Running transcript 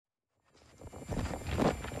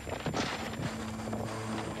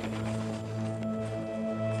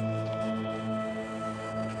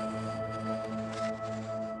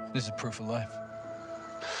This is proof of life.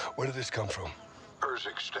 Where did this come from?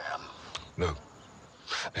 Urzikstan. No.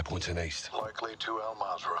 They're pointing east. Likely to Al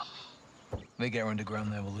Mazrah. They get her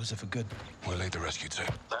underground there, we'll lose her for good. We'll lead the rescue team.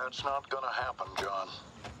 That's not gonna happen, John.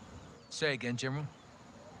 Say again, General.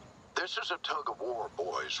 This is a tug of war,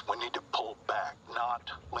 boys. We need to pull back,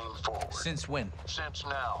 not lean forward. Since when? Since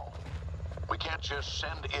now. We can't just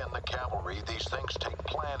send in the cavalry. These things take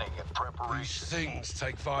planning and preparation. These things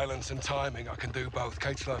take violence and timing. I can do both.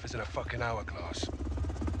 Kate's life is in a fucking hourglass.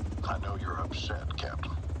 I know you're upset,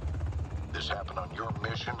 Captain. This happened on your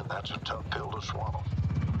mission, and that's a tough pill to swallow.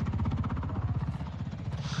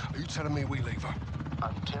 Are you telling me we leave her?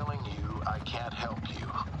 I'm telling you I can't help you,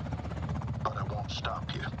 but I won't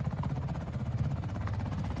stop you.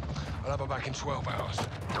 I'll have her back in 12 hours.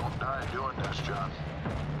 Don't die doing this, John.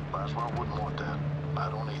 Laswell wouldn't want that. I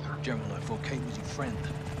don't either. General, I thought Kate was your friend.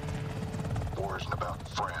 War isn't about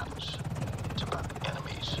friends. It's about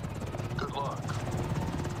enemies. Good luck.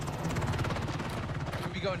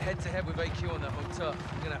 We'll be going head-to-head with AQ on that hotel.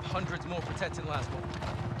 We're gonna have hundreds more protecting Laswell.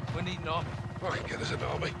 We need an army. I can get us an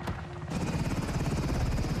army.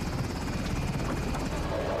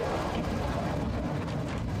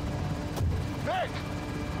 Nick!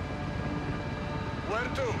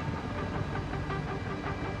 Where to?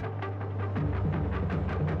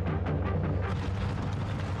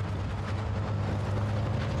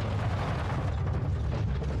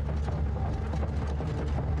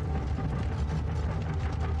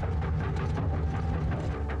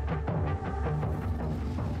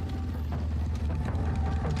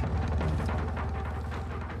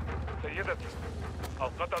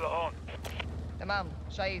 تمام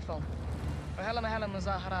شايفهم وهلا مهلا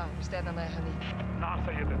مظاهرة مستعدنا هني نعم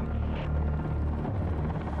سيدي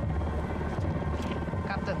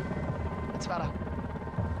Captain, it's Farah.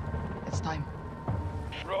 It's time.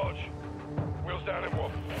 Rog, wheels down in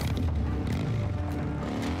wolf.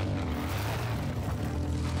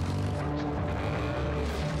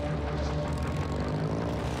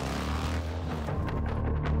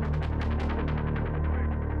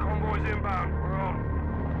 Convoy's inbound, we're on.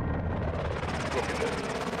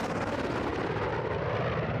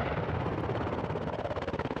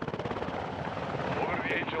 Over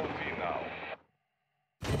the HLZ now.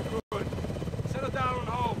 Good. Settle down and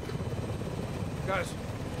hold. Guys,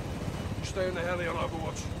 you stay in the heli on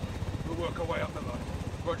Overwatch. We'll work our way up the line.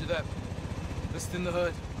 Roger that. List in the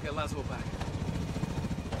hood. Get Laswell back.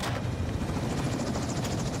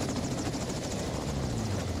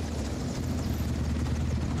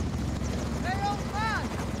 Hey, old man!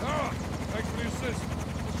 Tara, thanks for the assist.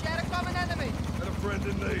 We share a common enemy. And a friend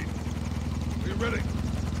in need. Are you ready?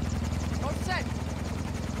 All set.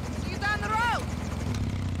 See you down the road.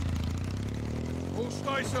 All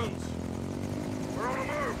stations. We're on the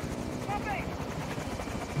move. Copy.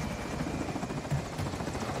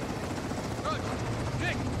 Roger.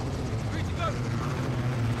 Nick! Free to go!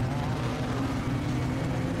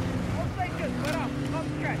 All stations, we're up.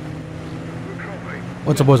 Concentrate.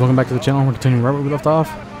 What's up, boys? Welcome back to the channel. We're continuing right where we left off.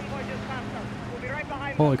 We'll be right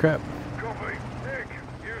behind. Holy crap. Copy. Nick,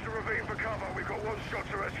 use the ravine for cover. We've got one shot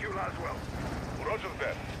to rescue Laswell. Roger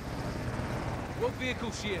that. What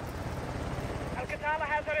vehicle she in? Al-Qatala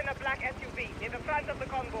has her in a black SUV near the front of the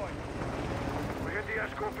convoy. We hit the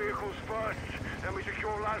escort vehicles first, then we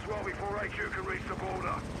secure Laswell before AQ can reach the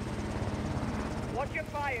border. Watch your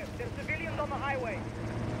fire. There's civilians on the highway.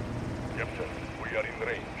 Yes, sir. We are in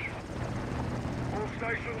range. All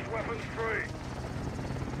stations, weapons free.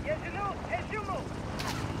 Yes, you know. As you move.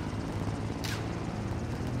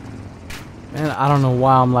 Man, I don't know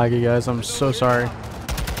why I'm laggy, guys. I'm so sorry.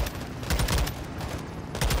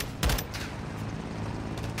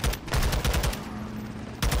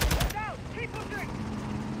 Down. Keep pushing.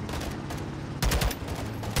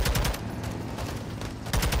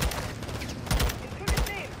 Into the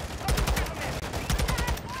team.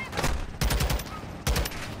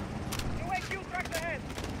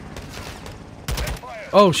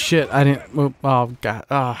 Oh shit, I didn't move. Oh god.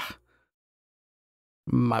 Ah.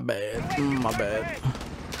 My bad. My bad.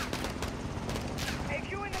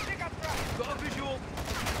 AQ in the pickup truck. Got a visual.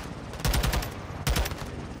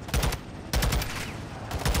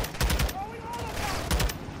 Throwing all of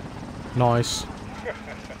them. Nice.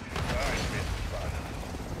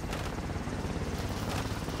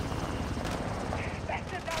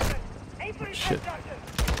 That's it, Dawson. Aim for his Shit. head, Dawson.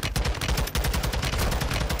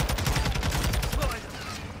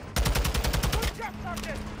 Good job,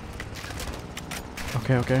 Sergeant.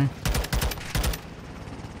 Okay, okay.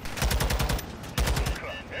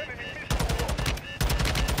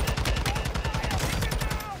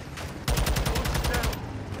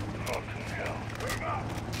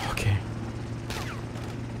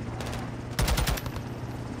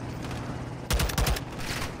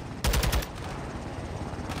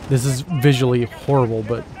 This is visually horrible,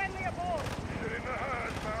 but Friendly aboard. They're in the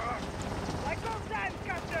herd, Farah. Like those times,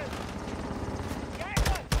 Captain.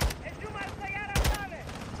 Jackson, es tu mal sayara sale.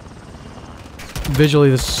 visually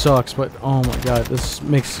this sucks. But oh my god, this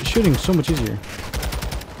makes shooting so much easier.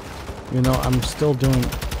 You know, I'm still doing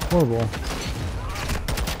horrible.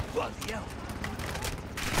 Bloody hell.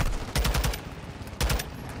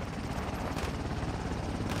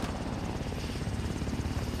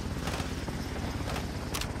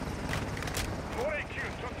 More AQ,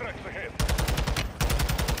 2 tracks ahead.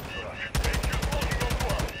 AQ's locking on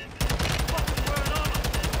one. Fucking wearing armor.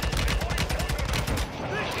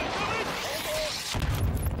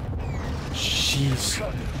 Jeez.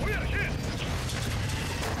 We're hit.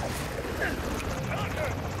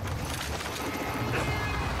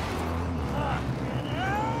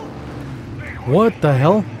 What the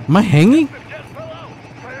hell? Am I hanging? Just fell out.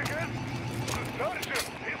 Try again. Sergeant,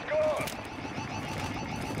 he's gone.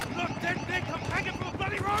 Look, dead Nick, I'm hanging from a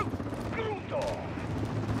bloody rope! Crudo.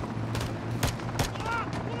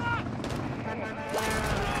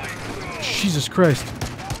 Jesus Christ.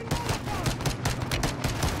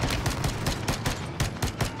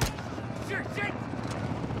 Shit, shit!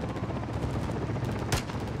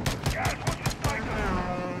 Guys, what's the fight?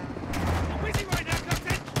 I'm busy right now,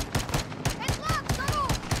 Captain!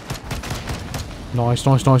 Nice,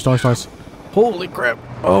 nice, nice, nice, nice. Holy crap.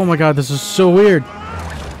 Oh my god, this is so weird.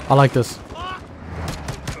 I like this.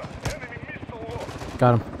 Enemy missile lost.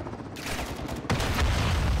 Got him.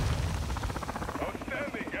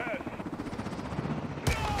 Outstanding, guys.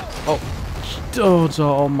 Oh, it's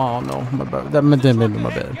oh no, my bad. That didn't make my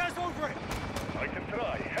bad. Gas over it! I can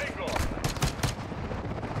try. Hang on.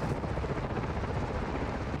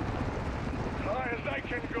 High as I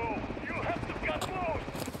can go. You have to cut close.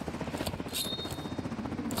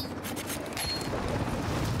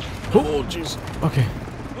 Oh jeez. Okay.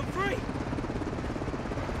 I'm free!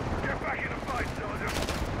 Get back in the fight, Sergeant.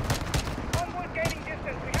 Convoy gaining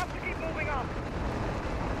distance. We have to keep moving up.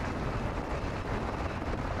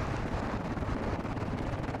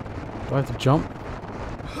 Do I have to jump?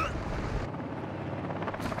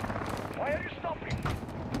 Why are you stopping?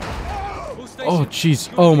 All stations. Oh jeez.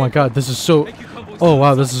 Oh my god, this is so. Oh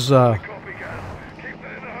wow, this is Copy, guys. Keep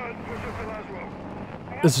that in the herd. Push up the last row.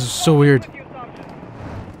 this is so weird. With you, Sergeant.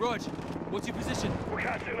 Rog, what's your position? We're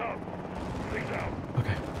catching up. Things out.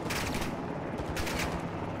 Okay.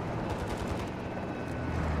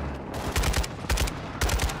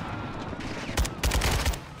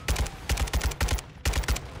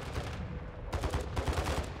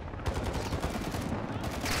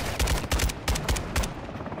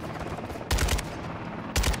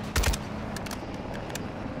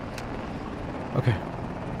 Okay.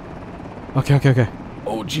 Okay, okay, okay.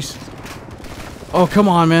 Oh, jeez. Oh, come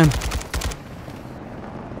on, man.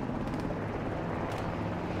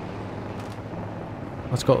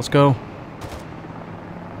 Let's go, let's go.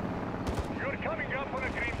 You're coming up on a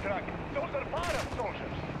green truck. Those are para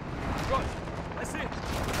soldiers. Rog, that's it.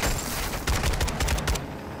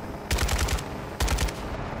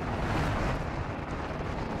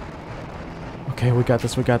 Okay, we got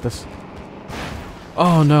this, we got this.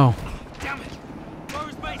 Oh, no. Damn it. Where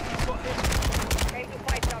is mate? He's got hit. Aim to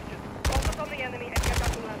fight, Sergeant. Focus on the enemy and get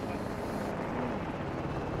up to last one.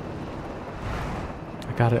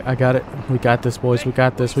 I got it, I got it. We got this, boys, we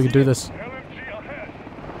got this. We can do this. LMG ahead.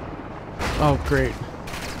 Oh, great.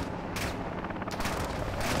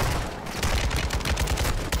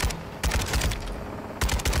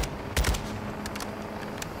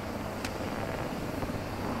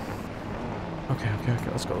 Okay, okay,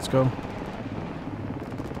 okay, let's go, let's go.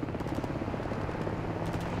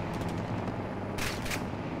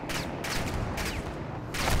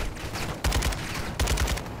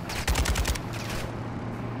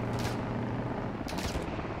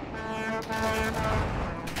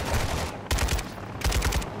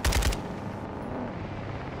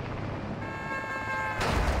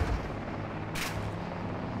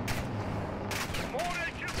 More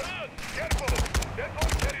AQ turn. Careful. That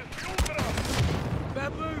one carries fuel drop.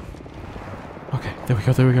 Bad move. Okay, there we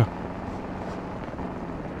go, there we go.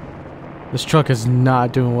 This truck is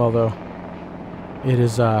not doing well, though. It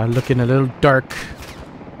is looking a little dark.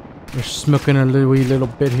 We're smoking a wee little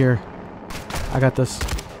bit here. I got this.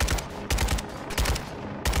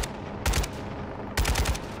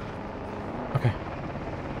 Okay.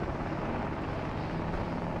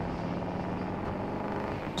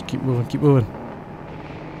 Just keep moving, keep moving.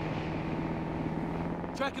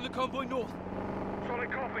 Tracking the convoy north.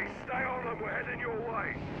 Solid copy. Stay on them. We're heading your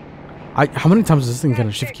way. How many times is this thing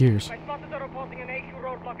gonna shift gears? My spotters are reporting an AQ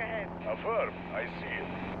roadblock ahead. Affirm. I see it.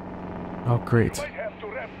 Oh, great. Might have to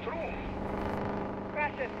ramp through.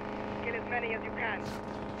 Crash it. Kill as many as you can.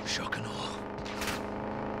 Shock and awe.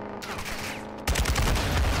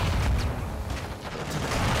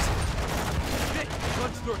 Nick,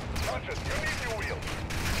 punch through. Sergeant, you need your wheel.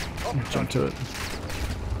 Jump to it. Be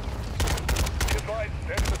advised,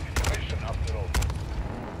 that's the situation after all.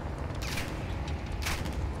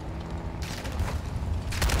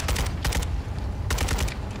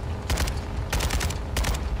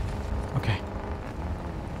 Okay.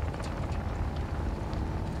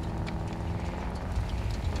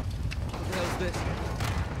 What the hell's this?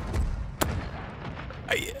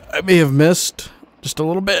 I may have missed just a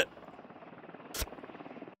little bit.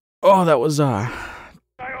 Oh, that was damn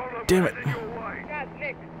it. Guys,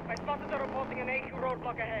 Nick, my spotters are reporting an AQ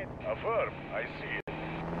roadblock ahead. Affirm, I see it.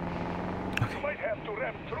 You might have to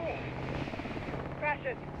ramp through. Crash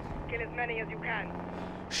it. Kill as many as you can.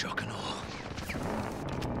 Shock and awe.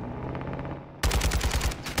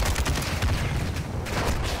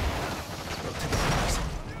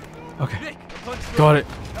 Okay. Nick, punch through. Got it.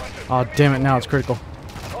 Oh, damn it. Now it's critical.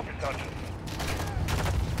 Copy, Sergeant.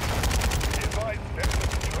 Be advised, that's the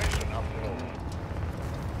situation after all.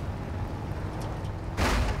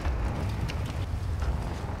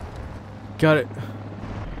 Got it.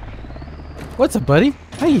 What's up, buddy?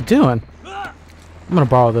 How you doing? I'm gonna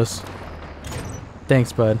borrow this.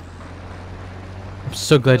 Thanks, bud. I'm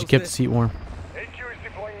so glad you kept the seat warm. AQ is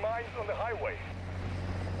deploying mines on the highway.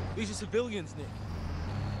 These are civilians, Nick.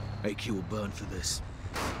 AQ will burn for this.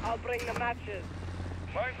 I'll bring the matches.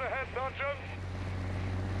 Mines ahead, Sergeant.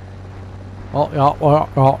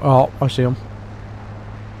 Oh, I see him.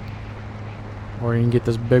 Or you can get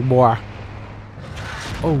this big boy.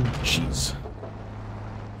 Oh, jeez.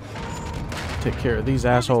 Take care of these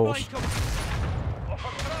assholes.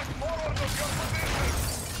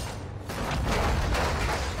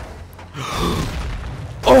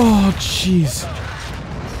 Oh, jeez.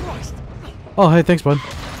 Oh, hey, thanks, bud.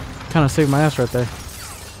 Kind of saved my ass right there.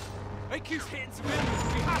 AQ's hitting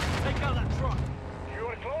civilians. We have to take out that truck. You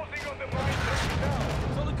are closing on the mine truck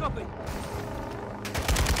now. Solid copy.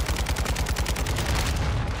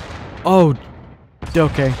 Oh,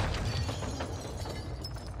 okay.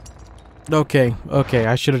 Okay,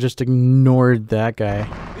 I should have just ignored that guy.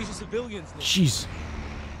 These are civilians, Nick. Jeez.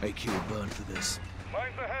 AQ will burn for this.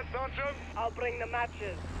 Mines ahead, Sergeant. I'll bring the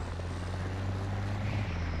matches.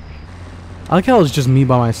 I like how it's just me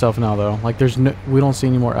by myself now, though. Like, there's no, we don't see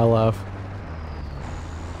any more LF.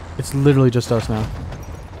 It's literally just us now.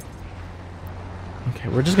 Okay,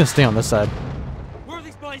 we're just gonna stay on this side. Where are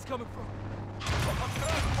these mines coming from?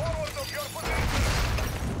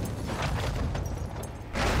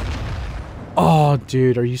 Oh,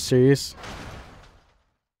 dude, are you serious?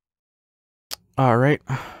 Alright.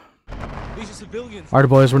 These are civilians. Alright,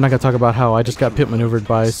 boys, we're not gonna talk about how I just got pit maneuvered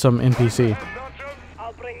by some NPC.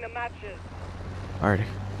 I'll bring the matches. Alrighty.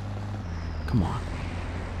 Come on.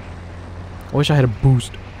 I wish I had a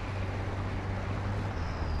boost.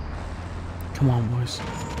 Come on, boys.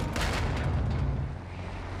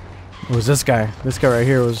 It was this guy. This guy right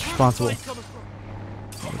here was responsible. Mines coming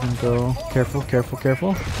from? We're gonna go careful, careful,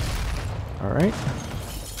 careful. Alright.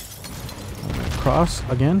 Cross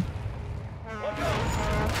again.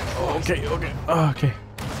 Okay, okay. Okay.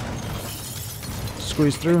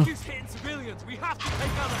 Squeeze through. AQ's hitting civilians. We have to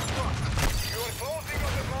take out that truck. You are closing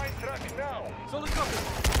on the mine truck now. Solid copy.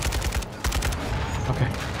 Okay.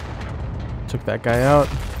 Took that guy out.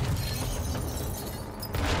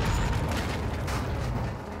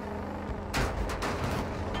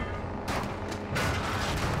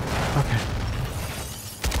 Okay.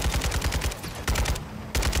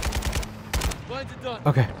 Mines are done.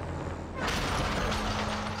 Okay.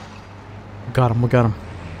 Got him, we got him.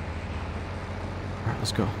 Alright,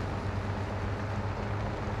 let's go.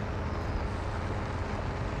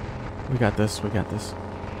 We got this, we got this.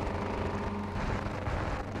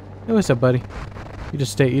 Hey, what's up, buddy? You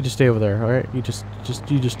just stay over there, alright? You just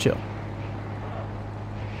chill.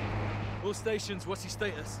 All stations, what's your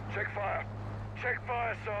status? Check fire. Check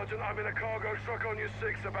fire, Sergeant. I'm in a cargo truck on your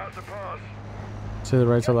 6 about to pass. To the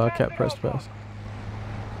right to allow cap press pass.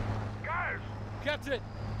 Guys, Captain!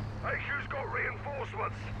 AQ's got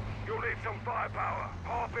reinforcements. You'll need some firepower.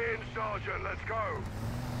 Hop in, Sergeant. Let's go.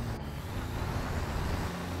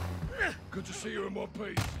 Good to see you in one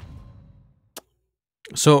piece.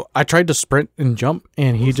 So I tried to sprint and jump,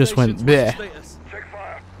 and he All just went stations, what's bleh. your status? Check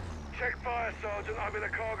fire. Check fire, Sergeant. I'm in a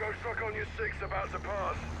cargo truck on your 6 about to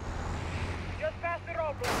pass. Just past the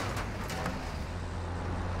roadblock.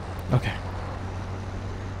 Okay.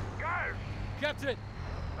 Guys, Captain!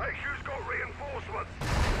 AQ's got reinforcements.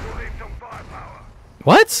 You'll need some firepower.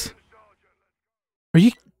 What? Are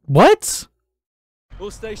you... What? All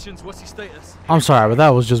stations, what's your status? I'm sorry, but that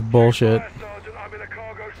was just bullshit. Sergeant, I'm in a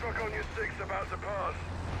cargo truck on your 6 about to pass.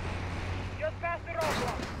 Just past the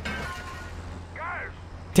roadblock. Guys,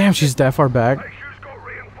 Damn, she's that far back. HQ's got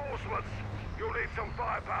reinforcements. You'll need some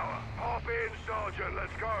firepower. Hop in, Sergeant.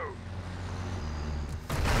 Let's go.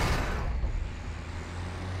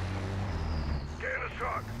 Get in the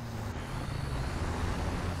truck.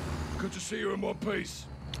 Good to see you in one piece.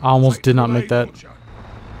 I almost Take did not the make that. launcher.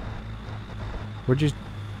 Where'd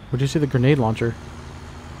you see the grenade launcher?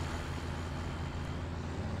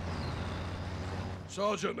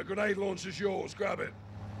 Sergeant, the grenade launcher's yours. Grab it.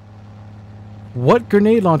 What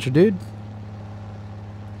grenade launcher, dude?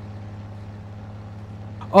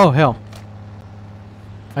 Oh, hell.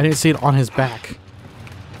 I didn't see it on his back.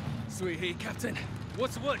 Sweet heat, Captain.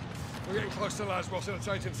 What's the word? We're getting close to Laswell, so they're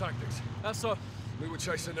changing tactics. That's so. We were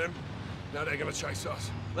chasing them. Now they're gonna chase us.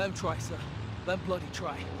 Let them try, sir. Let them bloody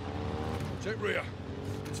try. Check rear.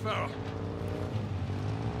 It's Farah.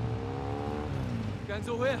 Gang's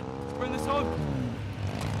all here. Let's bring this home.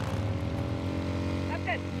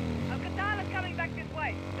 Captain, Al-Qatar is coming back this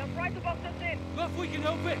way. They'll try to box us in. Not if we can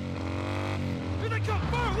help it. Here they come.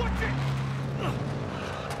 Fire, watch it.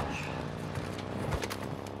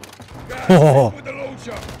 Guys, Oh. with the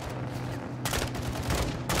launcher.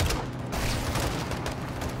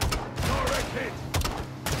 Direct hit.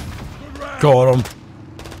 Good round. Got him.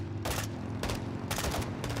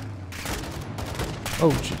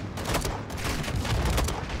 Oh, gee.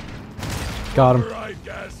 Got him. All right,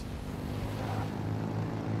 guys.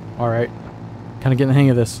 Alright. Kind of getting the hang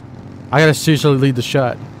of this. I gotta seriously lead the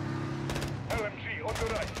shot. LMG on the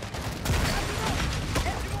right.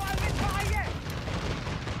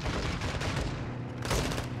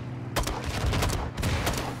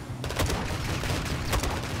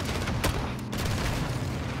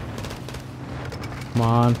 Come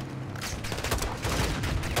on.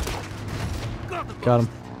 Got him.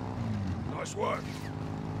 Nice work.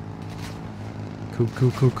 Cool.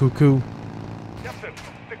 Captain,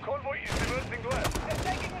 the convoy is reversing left.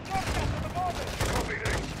 They're taking a shortcut to the border. Copy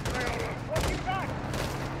this. Stay on them. Watching back.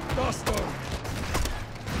 Dust them.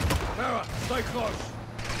 Farah, stay close.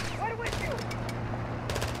 We're with you.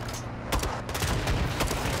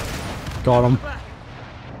 Got him.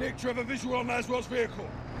 Nick, do you have a visual on Laswell's vehicle?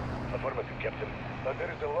 Affirmative, Captain. But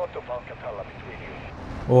there is a lot of Al-Qatar between you.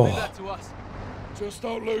 Leave Oh. that to us. Just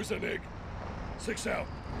don't lose her, Nick. 6 out.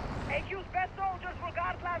 AQ's best soldiers will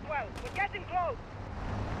guard Laswell. We're getting close.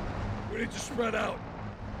 We need to spread out.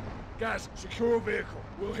 Guys, secure a vehicle.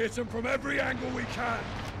 We'll hit them from every angle we can.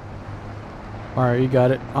 Alright, you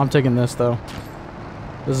got it. I'm taking this, though.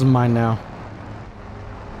 This is mine now.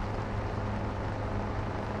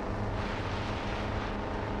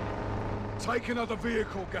 Take another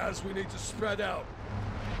vehicle, guys. We need to spread out.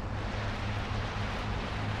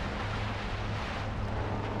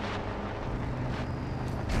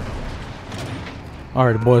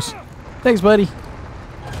 Alright, boys. Thanks, buddy.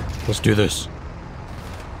 Let's do this.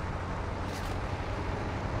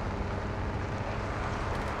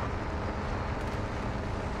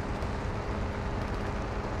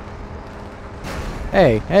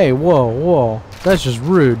 Hey, whoa. That's just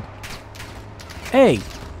rude. Hey,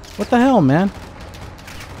 what the hell, man?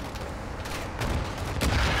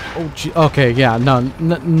 Oh, gee. Okay, yeah, none of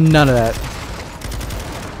that.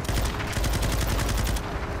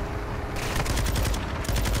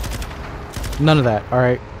 None of that,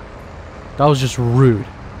 alright? That was just rude.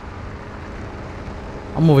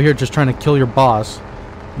 I'm over here just trying to kill your boss.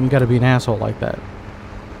 And you gotta be an asshole like that.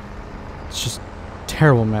 It's just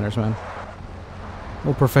terrible manners, man.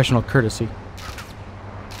 No professional courtesy.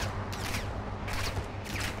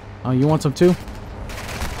 Oh, you want some too?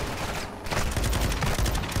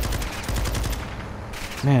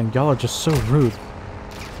 Man, y'all are just so rude.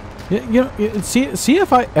 You know, see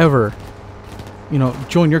if I ever, you know,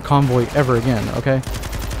 join your convoy ever again, okay?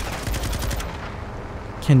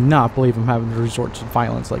 Cannot believe I'm having to resort to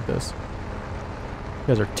violence like this. You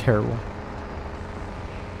guys are terrible.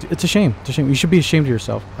 It's a shame. It's a shame. You should be ashamed of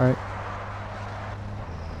yourself, alright?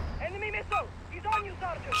 Enemy missile. He's on you,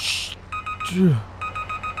 Sergeant. He's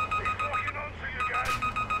locking onto you, guys.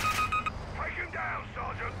 Take him down,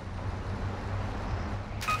 Sergeant.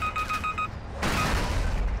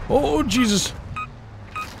 Oh, Jesus.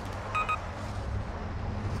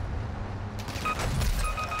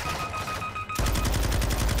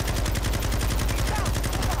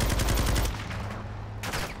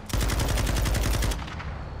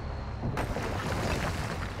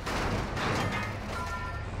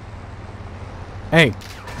 Hey.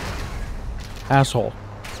 Asshole.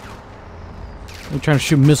 You're trying to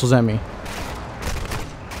shoot missiles at me.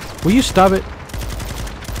 Will you stop it?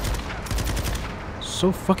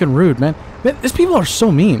 So fucking rude, man. Man, these people are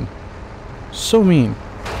so mean. So mean.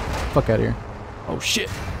 Fuck out of here. Oh shit.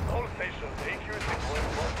 All stations, AQ is deploying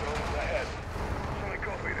bomb drones ahead. Sorry,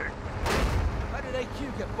 copy there. How did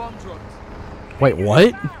AQ get bomb drones? Wait,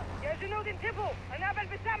 what? يا جنود انتبهوا النابل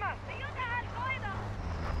بالسما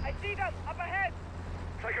I see them up ahead.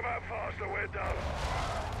 Take them out fast, so we're down.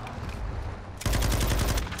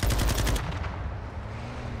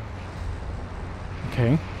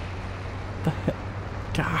 Okay. The hell?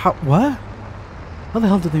 How, what? How the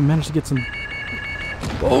hell did they manage to get some...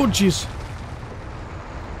 Oh, jeez.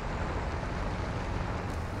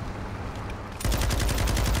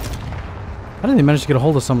 How did they manage to get a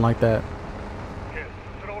hold of something like that? Yes,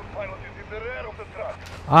 drone pilot is in the rear of the truck.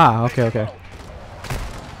 Ah, okay, okay.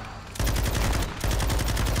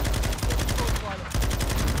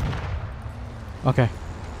 Okay.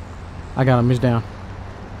 I got him. He's down.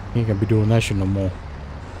 He ain't gonna be doing that shit no more.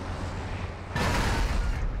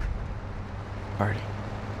 Alrighty.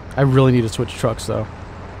 I really need to switch trucks, though.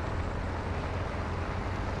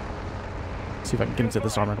 See if I can get into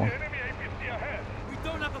this armored one. Enemy APC ahead. We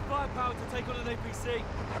don't have the firepower to take on an APC.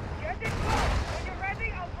 Get in close. When you're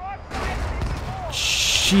ready, I'll broadside so you can move.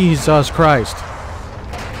 Jesus Christ.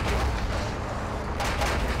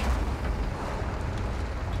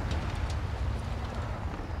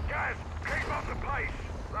 Guys, keep up the pace.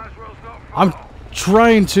 Laswell's not far. I'm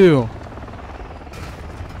trying to.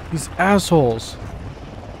 These assholes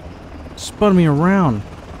spun me around.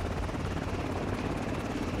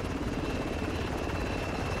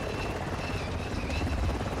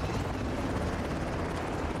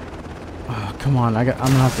 Oh, come on, I'm gonna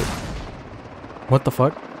have to. What the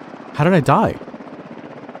fuck? How did I die?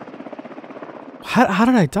 How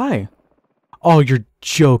did I die? Oh, you're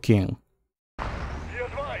joking. Be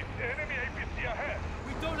advised, enemy APC ahead.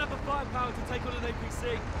 We don't have the firepower to take on an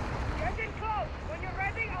APC. Get in close. When you're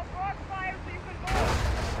ready, I'll broadside so you can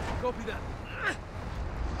move. Copy that.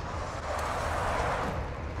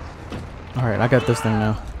 Alright, I got this thing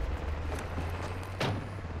now.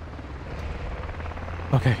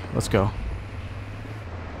 Okay, let's go.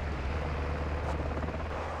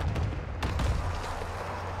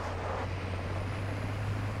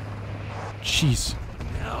 Jeez.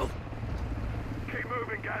 Keep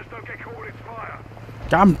moving, guys. Don't get caught in its fire.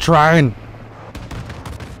 I'm trying.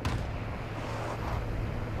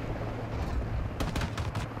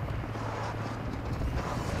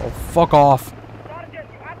 Oh, fuck off. Sergeant,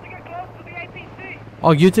 you have to get close to the APC.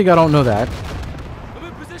 Oh, you think I don't know that? I'm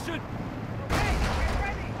in position. Okay, get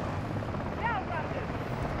ready. Now, Sergeant.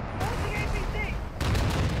 Close the APC.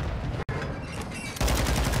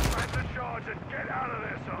 Press the charge and get out of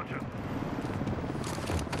there, Sergeant.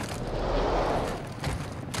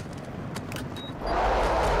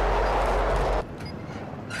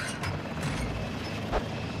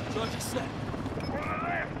 Charge is set. On the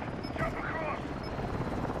left. Jump across.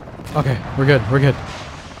 Okay, we're good, we're good.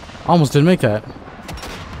 Almost didn't make that. Copy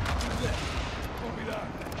that.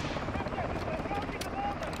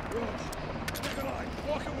 Nikolai,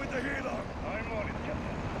 walking with the helo. I'm on it,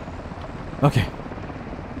 Captain. Okay.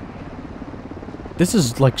 This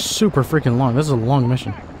is like super freaking long. This is a long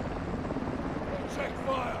mission. Check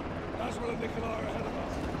fire. Laswell and Nikolai are ahead of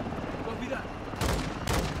us. Copy that.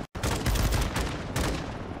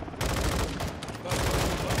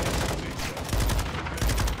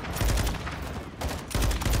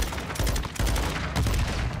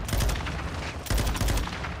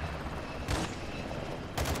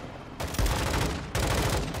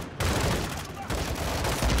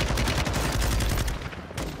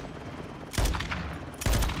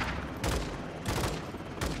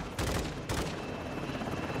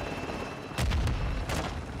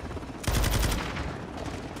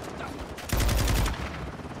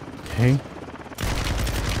 Okay.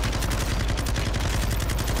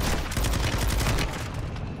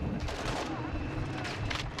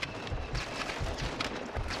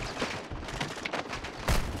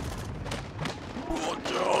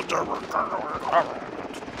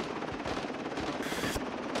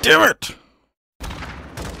 Damn it!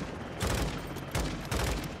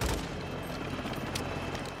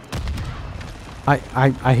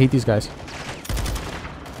 I hate these guys.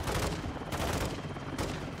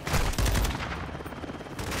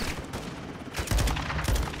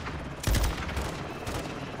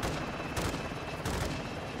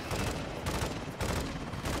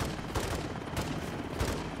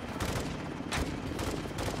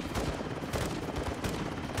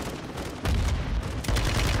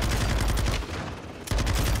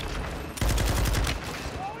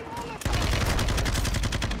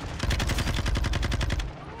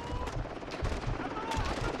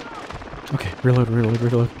 Okay, reload.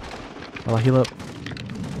 While I heal up.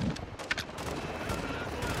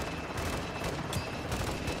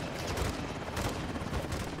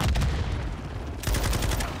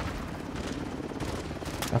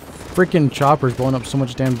 That freaking chopper's blowing up so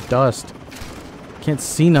much damn dust. Can't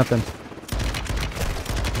see nothing.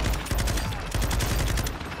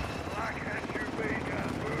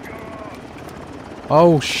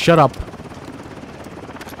 Oh, shut up.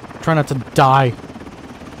 Try not to die.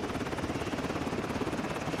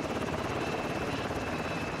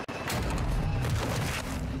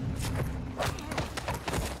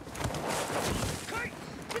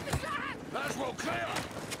 That's well clear.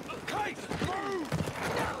 Kate, move!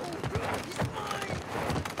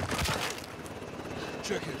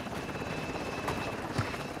 Check it.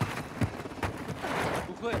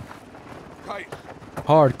 All clear. Kate,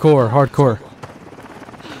 Hardcore.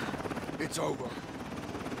 it's over.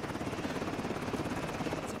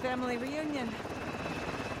 It's a family reunion.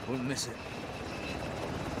 Wouldn't miss it.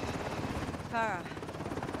 Farah.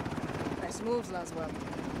 Nice moves, Laswell.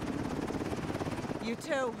 You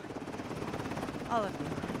too. All of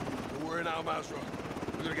you. We're in Al Mazrah.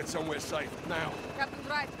 We're gonna get somewhere safe now. Captain's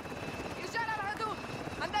right. يرجعنا على الحدود.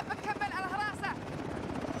 عندنا بنكمل على الحراسة.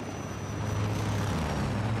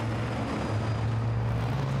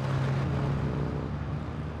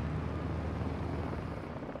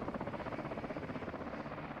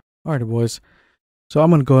 Alrighty, boys. So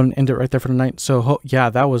I'm gonna go and end it right there for tonight. So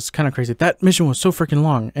yeah, that was kind of crazy. That mission was so freaking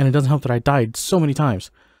long, and it doesn't help that I died so many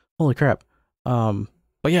times. Holy crap.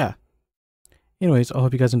 But yeah. Anyways, I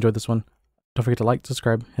hope you guys enjoyed this one. Don't forget to like,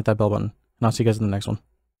 subscribe, hit that bell button, and I'll see you guys in the next one.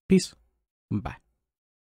 Peace. Bye.